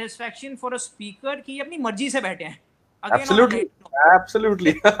satisfaction for a speaker कि ये अपनी मर्जी से बैठे हैं. Again on a Absolutely, light note,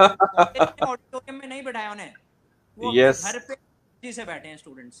 absolutely. College में auditorium में नहीं बैठाया उन्हें, वो अपने Yes, घर पे मर्जी से बैठे हैं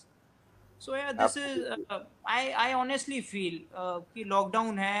students. So yeah, this is absolutely. I honestly feel कि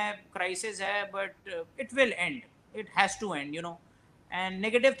lockdown है, crisis है, but it will end. It has to end, you know. And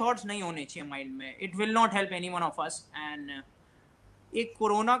negative thoughts नहीं होने चाहिए mind में. It will not help any one of us. And एक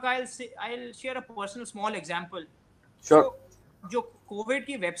corona का I'll share a personal small example. So Sure. जो Covid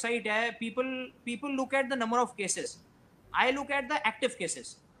की website है, people look at the number of cases. I look at the active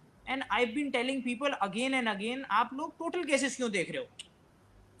cases. And I've been telling people again and again, आप लोग total cases क्यों देख रहे हो?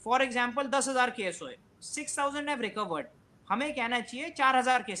 For example 10,000 case हुए, 6,000 हैव रिकवर्ड. हमें कहना चाहिए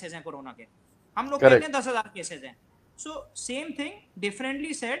 4,000 केसेस हैं कोरोना के, हम लोग कहते Correct. हैं 10,000 केसेस हैं. So same thing,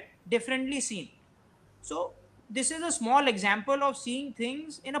 differently said, differently scene. So this is a small example of seeing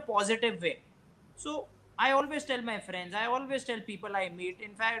things in a positive way. So I always tell my friends, I always tell people I meet,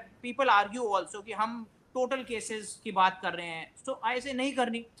 in fact people argue also कि हम total cases की बात कर रहे हैं. सो ऐसे नहीं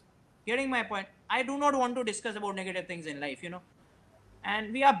करनी. Getting my point? I do not want to discuss about negative things in life, you know.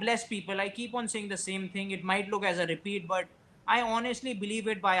 And we are blessed people. I keep on saying the same thing. It might look as a repeat, but I honestly believe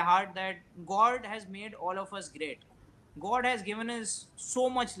it by heart that God has made all of us great. God has given us so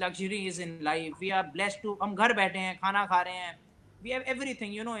much luxuries in life. We are blessed to हम घर बैठे हैं, खाना खा रहे हैं. We have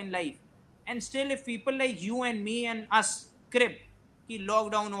everything, you know, in life. And still, if people like you and me and us crib कि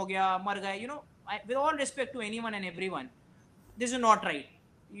lockdown हो गया, मर गए, you know, with all respect to anyone and everyone, this is not right.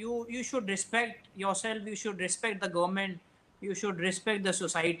 You should respect yourself. You should respect the government. You should respect the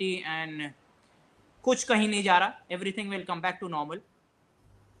society. And कुछ कहीं नहीं जा रहा. Everything will come back to normal.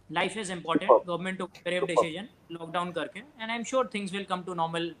 Life is important. Superb. Government took a brave Superb. decision, lockdown करके, and I'm sure things will come to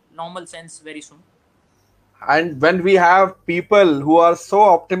normal sense very soon. And when we have people who are so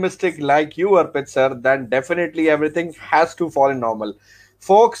optimistic like you, Arpit sir, then definitely everything has to fall in normal.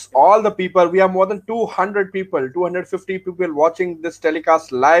 Folks, all the people, we have more than 200 people, 250 people watching this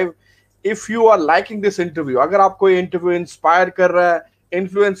telecast live. If you are liking this interview, अगर आपको ये interview inspire कर रहा है,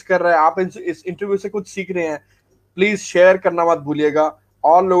 influence कर रहा है, आप इस interview से कुछ सीख रहे हैं, प्लीज शेयर करना मत भूलिएगा.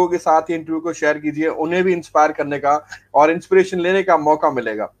 और लोगों के साथ ये इंटरव्यू को शेयर कीजिए, उन्हें भी इंस्पायर करने का और इंस्पिरेशन लेने का मौका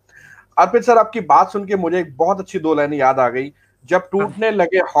मिलेगा. अर्पित सर, आपकी बात सुन के मुझे एक बहुत अच्छी दो लाइनें याद आ गई. जब टूटने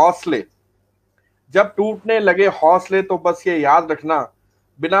लगे हौसले, जब टूटने लगे हौसले तो बस ये याद रखना,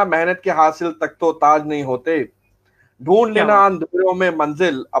 बिना मेहनत के हासिल तक तो ताज नहीं होते. ढूंढ क्या लेना बात अंधेरों में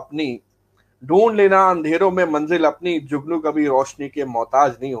मंजिल अपनी, ढूंढ लेना अंधेरों में मंजिल अपनी, जुगनू कभी रोशनी के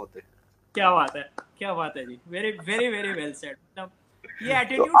मोहताज नहीं होते. क्या बात है, क्या बात है जी. Very very very well said. मतलब ये तो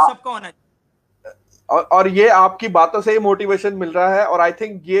एटीट्यूड सबका होना चाहिए. और ये आपकी बातों से ही मोटिवेशन मिल रहा है. और आई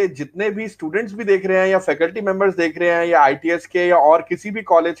थिंक ये जितने भी स्टूडेंट्स भी देख रहे हैं या फैकल्टी मेंबर्स देख रहे हैं या आईटीएस के या और किसी भी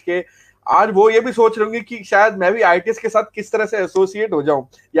कॉलेज के, आज वो ये भी सोच रहे होंगे कि शायद मैं भी आईटीएस के साथ किस तरह से एसोसिएट हो जाऊं,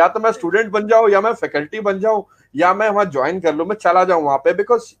 या तो मैं स्टूडेंट बन जाऊं या मैं फैकल्टी बन जाऊं या मैं वहां ज्वाइन कर लूं, मैं चला जाऊं वहां पे,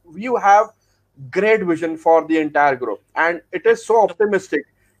 because you have great vision for the entire group and it is so optimistic.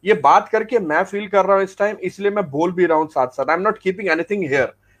 ये बात करके मैं फील कर रहा हूं इस टाइम, इसलिए मैं बोल भी रहा हूं साथ साथ. I am not keeping anything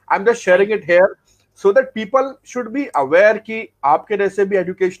here, I am just sharing it here so that people should be aware कि आपके जैसे भी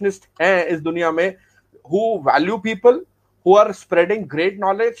educationists हैं इस दुनिया में, who value people, who are spreading great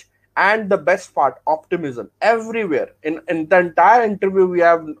knowledge, and the best part, optimism everywhere. In the entire interview we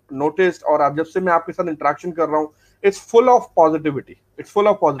have noticed, और अब जब से मैं आपके साथ interaction कर रहा हूँ, it's full of positivity. It's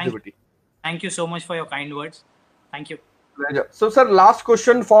full of positivity. Thank you so much for your kind words. Thank you. Pleasure. So, sir, last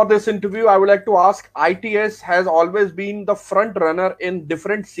question for this interview, I would like to ask. ITS has always been the front runner in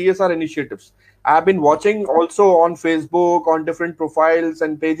different CSR initiatives. I have been watching also on Facebook, on different profiles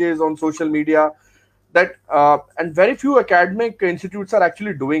and pages on social media, that and very few academic institutes are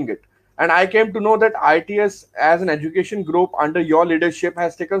actually doing it. And I came to know that ITS as an education group under your leadership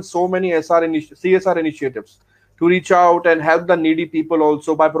has taken so many CSR initiatives to reach out and help the needy people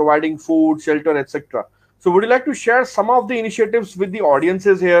also by providing food, shelter, etc. So would you like to share some of the initiatives with the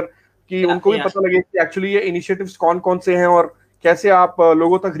audiences here कि उनको भी Yeah. पता लगे कि actually ये initiatives कौन-कौन से हैं और कैसे आप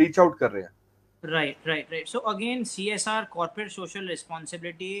लोगों तक reach out कर रहे हैं? Right. So again, CSR, corporate social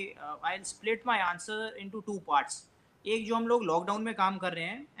responsibility. I'll split my answer into two parts. एक जो हम लोग लॉकडाउन में काम कर रहे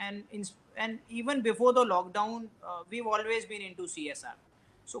हैं, and even before the lockdown, we've always been into CSR.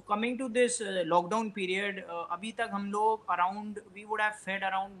 So coming to this lockdown period, अभी तक हम लोग we would have fed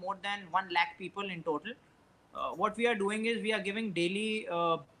around more than 1 lakh people in total. What we are doing is we are giving daily,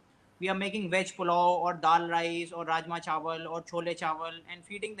 we are making veg pulao or dal rice or rajma chawal or chole chawal and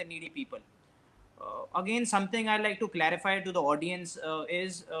feeding the needy people. Again something I like to clarify to the audience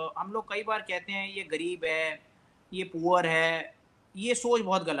is, हम लोग कई बार कहते हैं ये गरीब है, ये poor है, ये सोच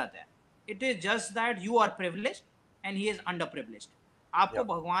बहुत गलत है. It is just that you are privileged and he is under privileged. आपको Yeah.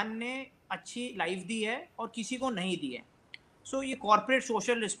 भगवान ने अच्छी लाइफ दी है और किसी को नहीं दी है. So ये corporate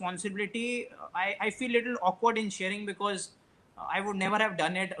social responsibility, I feel little awkward in sharing because I would never have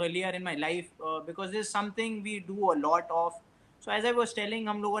done it earlier in my life, because this is something we do a lot of. So as I was telling,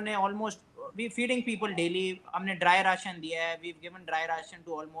 हम लोगों ने almost we feeding people daily. हमने dry ration दिया है. We've given dry ration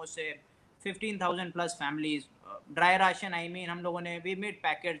to almost say 15,000 plus families. Dry ration I mean हम लोगों ने we made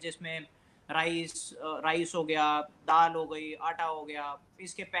packets जिसमें राइस हो गया, दाल हो गई, आटा हो गया,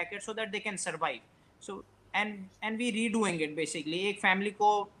 इसके packet, so that they can survive. So and we redoing it basically. एक फैमिली को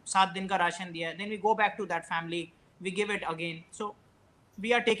 7 दिन का राशन दिया, then we go back to that family, we give it again. So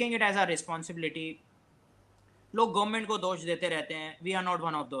we are taking it as a responsibility. लोग government को दोष देते रहते हैं. We are not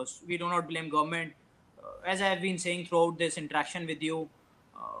one of those. We do not blame government. As I have been saying throughout this interaction with you,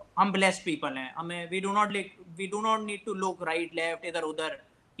 हम blessed people हैं. हमें we do not need to look right left इधर उधर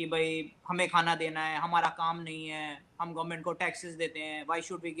कि भाई हमें खाना देना है, हमारा काम नहीं है, हम गवर्नमेंट को टैक्सेस देते हैं, why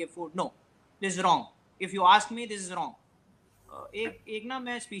should we give food? No, this is wrong. If you ask me, this is wrong. एक ना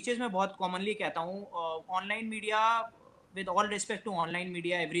मैं स्पीचेस में बहुत कॉमनली कहता हूँ, online media, with all respect to online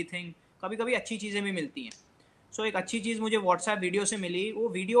media everything, कभी कभी अच्छी चीज़ें भी मिलती हैं. सो एक अच्छी चीज़ मुझे व्हाट्सएप वीडियो से मिली. वो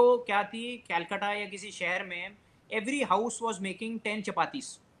वीडियो क्या थी, कैलकाटा या किसी शहर में every house was making 10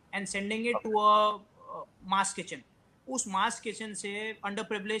 chapatis and sending it to a mass kitchen. उस मास किचन से under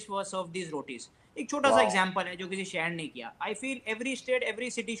privilege were serve these rotis. एक छोटा सा एग्जाम्पल है जो किसी शहर ने किया. I feel every state,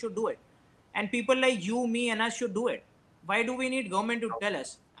 every city should do it, and people like you, me and us should do it. Why do we need government to tell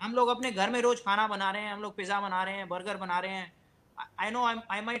us? हम लोग अपने घर में रोज खाना बना रहे हैं, हम लोग पिज़्ज़ा बना रहे हैं, बर्गर बना रहे हैं. I know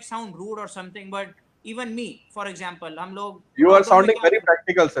I might sound rude or something, but even me, for example, हम लोग You are sounding very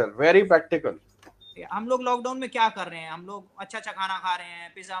practical, sir. Very practical. हम लोग लॉकडाउन में क्या कर रहे हैं? हम लोग अच्छा अच्छा खाना खा रहे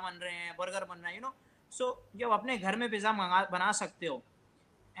हैं, पिज़्ज़ा बन रहे हैं, बर्गर बन रहा है, So जब अपने घर में पिज़्ज़ा बना सकते हो.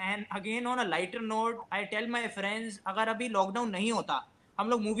 And again on a lighter note, I tell my friends, अगर अभी लॉकडाउन नहीं होता, हम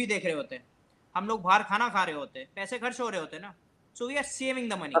लोग मूवी देख रहे होते, हम लोग बाहर खाना खा रहे होते, पैसे खर्च हो रहे होते ना. So we are saving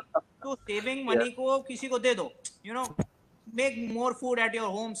the money. तो सेविंग मनी को किसी को दे दो, make more food at your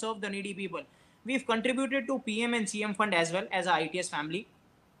home, serve the needy people. We've contributed to PM and CM fund as well as a ITS family.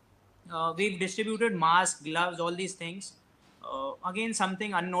 We've distributed masks, gloves, all these things. Again,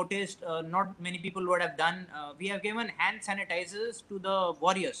 something unnoticed, not many people would have done. We have given hand sanitizers to the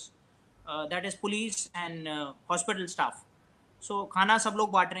warriors, that is police and hospital staff. सो खाना सब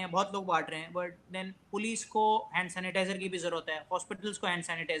लोग बांट रहे हैं, बहुत लोग बांट रहे हैं, बट देन पुलिस को हैंड सैनिटाइजर की भी ज़रूरत है, हॉस्पिटल्स को हैंड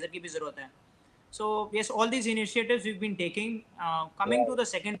सैनिटाइजर की भी ज़रूरत है. So yes, all these initiatives we been taking. Coming to the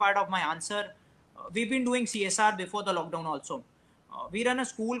second part of my answer, we been doing CSR before the lockdown also. We run a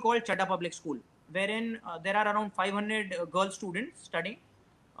school called Chadha Public School, wherein there are around 500 girl students studying.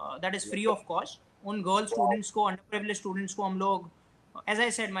 That is free of cost. उन girl students को, under privilege students को हम लोग, as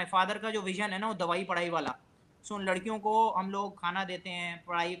I said, my father का जो vision है ना, वो दवाई पढ़ाई वाला. सो उन लड़कियों को हम लोग खाना देते हैं,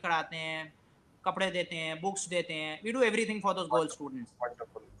 पढ़ाई कराते हैं, कपड़े देते हैं, बुक्स देते हैं. We do everything for those girl students.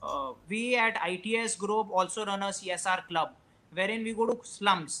 We eight ITS group also run a CSR club, wherein we go to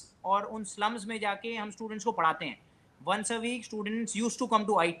slums, और उन slums में जाके हम स्टूडेंट्स को पढ़ाते हैं. Once a week students used to come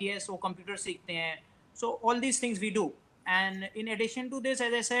to ITS, वो computer सीखते हैं. So all these things we do. And in addition to this,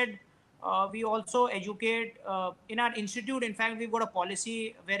 as I said, we also educate in our institute. In fact, we've got a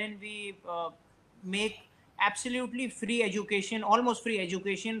policy wherein we make absolutely free education, almost free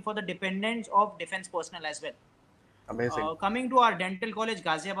education for the dependents of defense personnel as well. Amazing. Coming to our dental college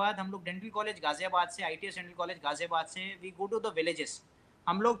Ghaziabad, हम लोग dental college Ghaziabad से, ITS dental college Ghaziabad से, we go to the villages.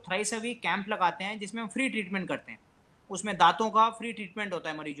 हम लोग thrice a week camp लगाते हैं जिसमें हम फ्री ट्रीटमेंट करते हैं. उसमें दांतों का फ्री ट्रीटमेंट होता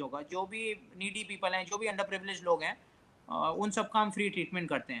है मरीजों का, जो भी नीडी पीपल हैं, जो भी अंडर प्रिविलेज लोग हैं, उन सब का हम फ्री ट्रीटमेंट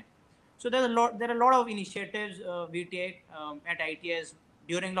करते हैं. So there are a lot of initiatives we take at ITS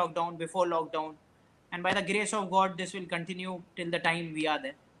during lockdown, before lockdown, and by the grace of God, this will continue till the time we are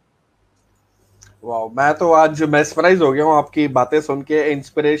there. वाह, मैं तो आज mesmerise हो गया हूँ आपकी बातें सुन के,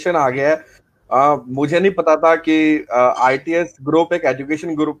 इंस्पिरेशन आ गया है. मुझे नहीं पता था कि ITS ग्रुप एक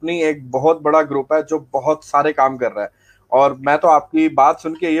एजुकेशन ग्रुप नहीं, एक बहुत बड़ा ग्रुप है जो बहुत सारे काम कर रहा है. और मैं तो आपकी बात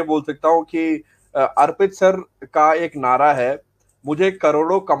सुन के ये बोल सकता हूँ कि अर्पित सर का एक नारा है, मुझे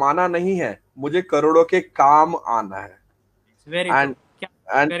करोड़ों कमाना नहीं है, मुझे करोड़ों के काम आना है.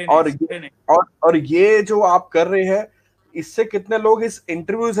 और ये जो आप कर रहे हैं, इससे कितने लोग इस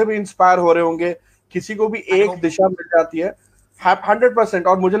इंटरव्यू से भी इंस्पायर हो रहे होंगे. किसी को भी एक दिशा मिल जाती है 100%.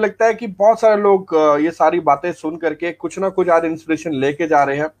 और मुझे लगता है कि बहुत सारे लोग ये सारी बातें सुन करके कुछ ना कुछ आज इंस्पिरेशन लेके जा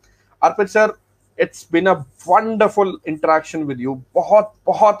रहे हैं. अर्पित sir, It's been a wonderful interaction with you. बहुत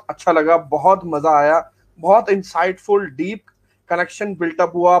बहुत अच्छा लगा, बहुत मजा आया, बहुत insightful, deep connection built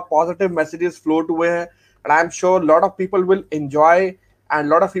up हुआ, positive messages float हुए हैं, and I'm sure a lot of people will enjoy, and a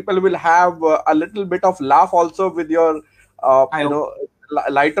lot of people will have a little bit of laugh also with your I you hope. know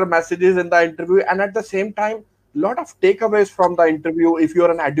lighter messages in the interview, and at the same time lot of takeaways from the interview. If you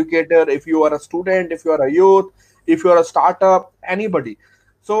are an educator, if you are a student, if you are a youth, if you are a startup, anybody.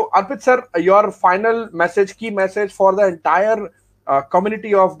 So Arpit sir, your final message, key message for the entire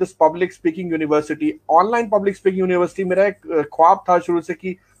community of this public speaking university, online public speaking university. मेरा एक ख्वाब था शुरू से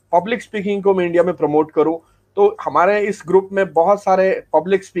कि public speaking को मैं India में प्रमोट करूं, तो हमारे इस ग्रुप में बहुत सारे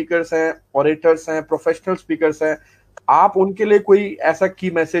पब्लिक स्पीकर्स हैं, ऑरेटर्स हैं, प्रोफेशनल स्पीकर्स हैं. आप उनके लिए कोई ऐसा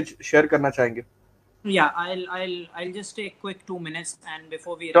की मैसेज शेयर करना चाहेंगे? Yeah, I'll just take quick 2 minutes, and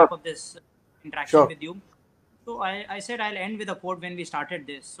before we Sure, wrap up this interaction sure. with you. So I said I'll end with a quote when we started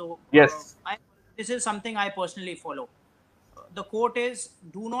this. So Yes. this is something I personally follow. The quote is,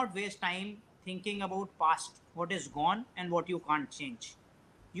 "Do not waste time thinking about past, what is gone, and what you can't change.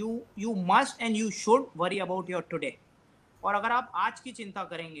 You must and you should worry about your today." और अगर आप आज की चिंता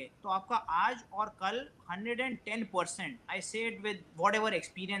करेंगे तो आपका आज और कल 110%, आई से it with what ever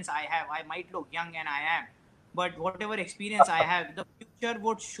experience I have, I might look young and I am, but what ever experience I have, the future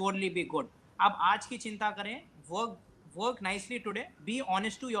would surely be good. आप आज की चिंता करें, work nicely today, be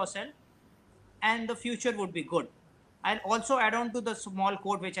honest to your self, and the future would be good. I'll also add on to the small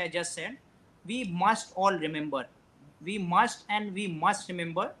quote which I just said. We must all remember, we must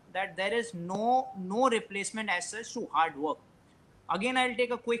remember that there is no replacement as such to hard work. Again, I'll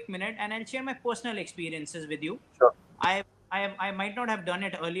take a quick minute and I'll share my personal experiences with you. Sure. I might not have done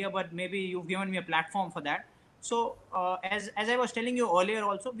it earlier, but maybe you've given me a platform for that. So as I was telling you earlier,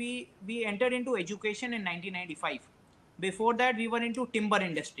 also we entered into education in 1995. Before that, we were into timber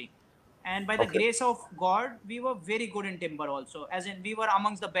industry, and by the Okay. grace of God, we were very good in timber also. As in, we were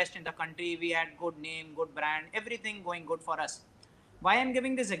amongst the best in the country. We had good name, good brand, everything going good for us. Why I'm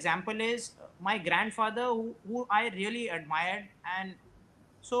giving this example is my grandfather, who I really admired, and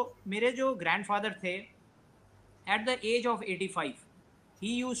so मेरे जो grandfather थे, at the age of 85,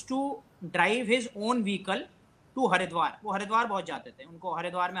 he used to drive his own vehicle to Haridwar. वो हरिद्वार बहुत जाते थे, उनको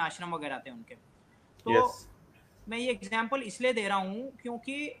हरिद्वार में आश्रम वगैरह थे उनके. तो Yes. मैं ये एग्जांपल इसलिए दे रहा हूँ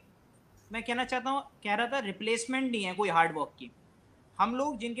क्योंकि मैं कहना चाहता हूँ, कह रहा था रिप्लेसमेंट नहीं है कोई हार्ड वर्क की. हम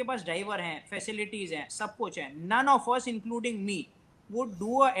लोग जिनके पास ड्राइवर हैं, फैसिलिटीज़ हैं, सब कुछ है, none of us including me would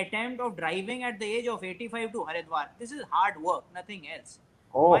do a attempt of driving at the age of 85 to Haridwar. This is hard work, nothing else.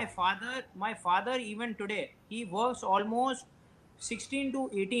 Oh. My father even today, he works almost 16 to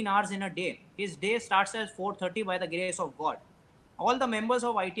 18 hours in a day. His day starts at 4:30 by the grace of God. All the members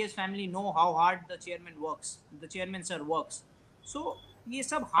of ITS family know how hard the chairman works, the chairman sir works. So ये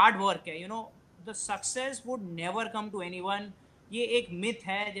सब hard work है, the success would never come to anyone. ये एक myth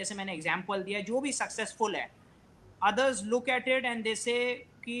है, जैसे मैंने example दिया, जो भी सक्सेसफुल है, others look at it and they से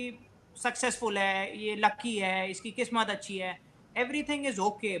कि सक्सेसफुल है, ये लकी है, इसकी किस्मत अच्छी है. Everything is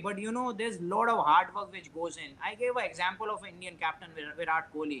okay, but there's a lot of hard work which goes in. I gave an example of Indian captain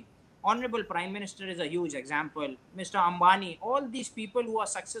Virat Kohli. Honorable Prime Minister is a huge example. Mr. Ambani, all these people who are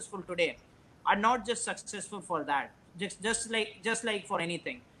successful today are not just successful for that, just like for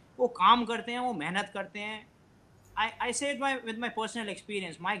anything. वो काम करते हैं, वो मेहनत करते हैं. I say it with my personal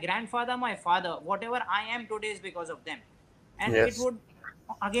experience. My grandfather, my father, whatever I am today is because of them. And it Yes. would,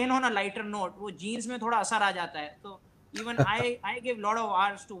 again on a lighter note, वो jeans में थोड़ा असर आ जाता है. तो even I give lot of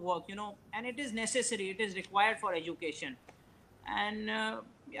hours to work, and it is necessary, it is required for education. And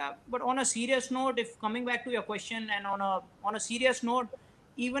yeah, but on a serious note, if coming back to your question, and on a serious note,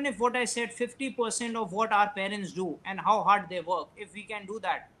 even if what I said, 50% of what our parents do and how hard they work, if we can do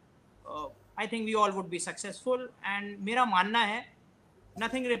that, I think we all would be successful. And मेरा मानना है,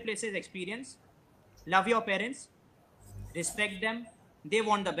 nothing replaces experience. Love your parents, respect them, they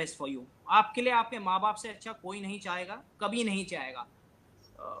want the best for you. आपके लिए आपके माँ बाप से अच्छा कोई नहीं चाहेगा, कभी नहीं चाहेगा.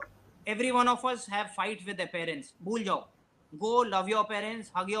 Every one of us have fight with their parents. भूल जाओ, go love your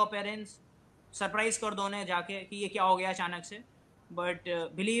parents, hug your parents, surprise कर दो उन्हें जाके कि ये क्या हो गया अचानक से. But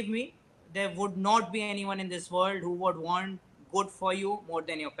believe me, there would not be anyone in this world who would want good for you more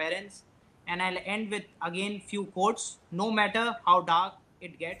than your parents. And I'll end with again few quotes. No matter how dark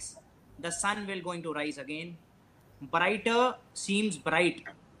it gets, the sun will going to rise again. Brighter seems bright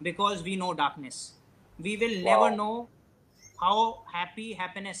because we know darkness. We will never Wow. know how happy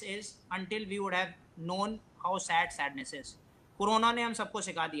happiness is until we would have known how sad sadness is. Corona ने हम सबको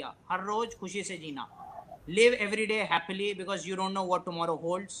सिखा दिया, हर रोज खुशी से जीना. Live every day happily because you don't know what tomorrow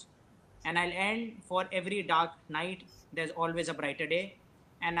holds. And I'll end, for every dark night, there's always a brighter day.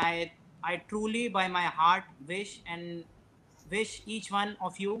 And I truly, by my heart, wish each one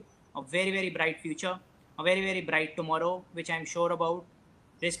of you a very, very bright future, a very, very bright tomorrow, which I'm sure about.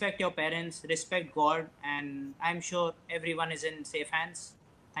 Respect your parents, respect God, and I'm sure everyone is in safe hands.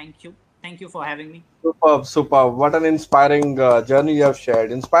 Thank you. Thank you for having me. Superb, superb. What an inspiring journey you have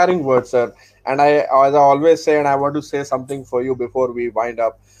shared. Inspiring words, sir. And as I always say, and I want to say something for you before we wind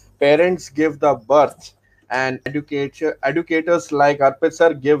up. Parents give the birth, and educators like Arpit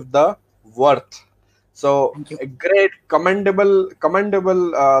sir give the worth. So Thank you. a great, commendable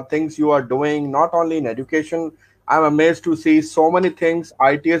things you are doing. Not only in education, I'm amazed to see so many things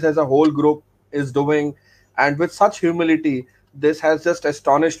ITS as a whole group is doing, and with such humility. This has just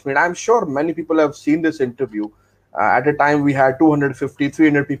astonished me. And I'm sure many people have seen this interview. At a time, we had 250,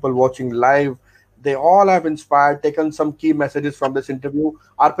 300 people watching live. They all have inspired, taken some key messages from this interview.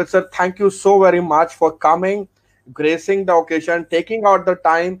 Arpit sir, thank you so very much for coming, gracing the occasion, taking out the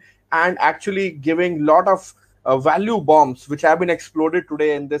time, and actually giving lot of value bombs which have been exploded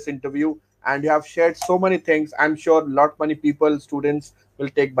today in this interview. And you have shared so many things. I'm sure lot many people, students, will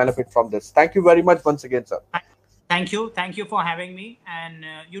take benefit from this. Thank you very much once again, sir. Thank you for having me, and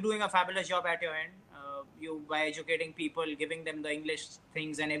you're doing a fabulous job at your end. You by educating people, giving them the English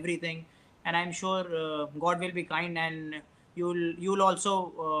things and everything, and I'm sure God will be kind, and you'll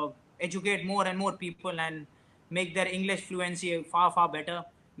also educate more and more people and make their English fluency far better.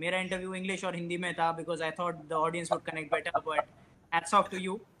 मेरा interview English और हिंदी में था because I thought the audience would connect better, but hats off to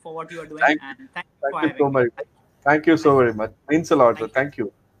you for what you are doing, Thank you. and thank you Thank for you so having me. much. Thank you so Thank you. very much. Means a lot, sir. Thank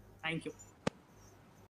you. Thank you. Thank you.